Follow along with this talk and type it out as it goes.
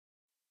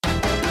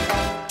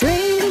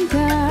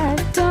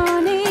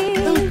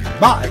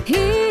Bye.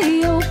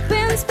 He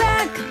opens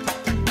back.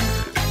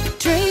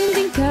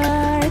 Trading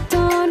card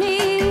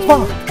Tony.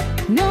 Fuck.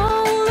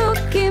 No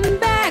looking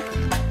back.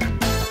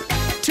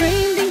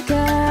 Trading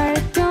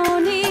card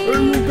Tony.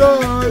 Hey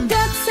guys.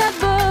 That's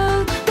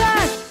about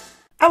that.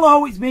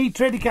 Hello, it's me,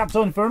 Trading Card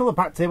Tony, for another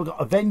pack today. We've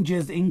got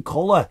Avengers in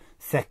colour,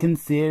 second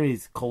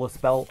series. Colour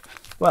spelt,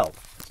 well,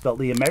 spelt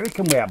the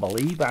American way, I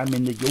believe. I'm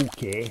in the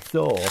UK,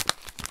 so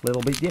a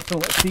little bit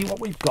different. Let's see what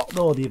we've got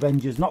though. The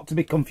Avengers, not to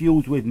be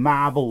confused with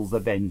Marvel's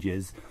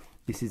Avengers.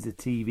 This is a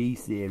TV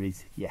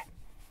series, yeah.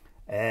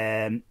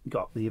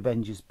 Got the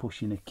Avengers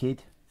pushing a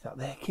kid. Is that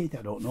their kid?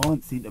 I don't know. I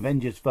haven't seen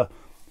Avengers for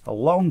a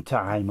long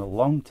time,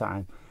 on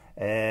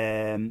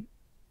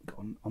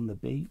the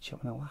beach,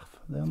 having a laugh.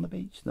 Are they on the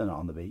beach? They're not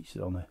on the beach,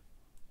 they're on a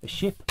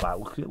ship. Like,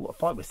 look at it, I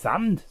thought it was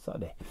sand.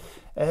 Sorry.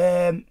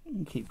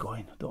 Keep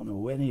going. I don't know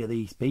who any of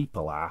these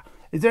people are.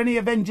 Is there any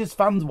Avengers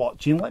fans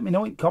watching? Let me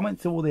know in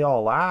comments who they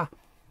all are.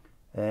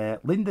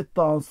 Linda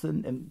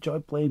Thorson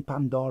enjoyed playing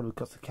Pandora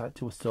because the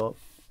character was so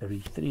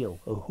ethereal.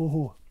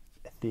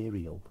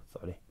 Ethereal,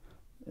 sorry.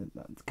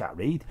 Can't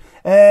read.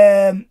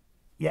 Yeah,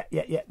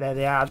 there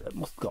they are.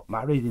 Must have got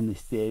married in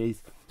this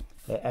series.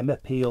 Emma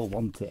Peel,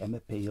 want it, Emma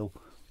Peel.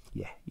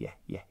 Yeah.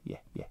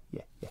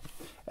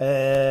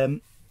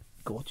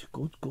 Good.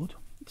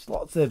 It's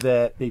lots of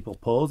people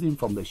posing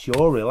from the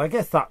show, really. I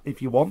guess that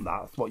if you want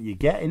that, that's what you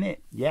get, innit?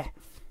 Yeah.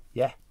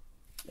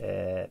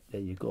 There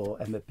you go,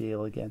 Emma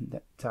Peel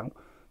again.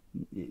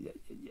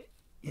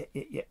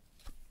 Yeah.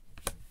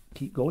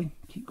 Keep going.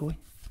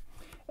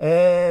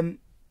 Yeah,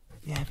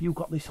 have you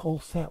got this whole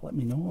set? Let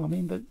me know. I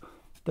mean,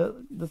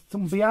 there's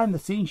some behind the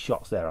scenes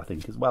shots there, I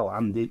think, as well.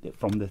 And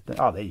from the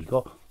oh, there you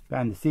go,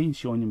 behind the scenes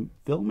showing him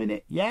filming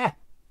it. Yeah,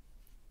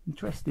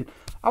 interesting.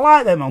 I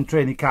like them on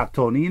Trading Card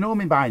Tony. You know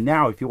me by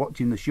now if you're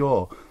watching the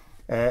show.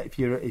 If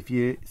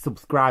you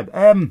subscribe.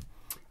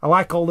 I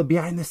like all the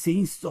behind the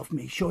scenes stuff.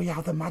 Make sure you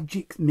have the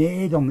magic's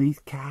made on these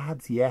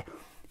cards. Yeah.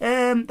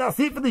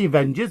 That's it for the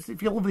Avengers.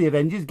 If you love the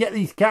Avengers, get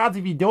these cards.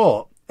 If you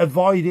don't,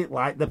 avoid it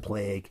like the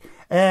plague.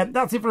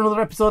 That's it for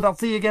another episode. I'll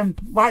see you again.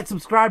 Like,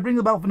 subscribe, ring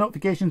the bell for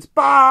notifications.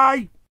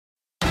 Bye.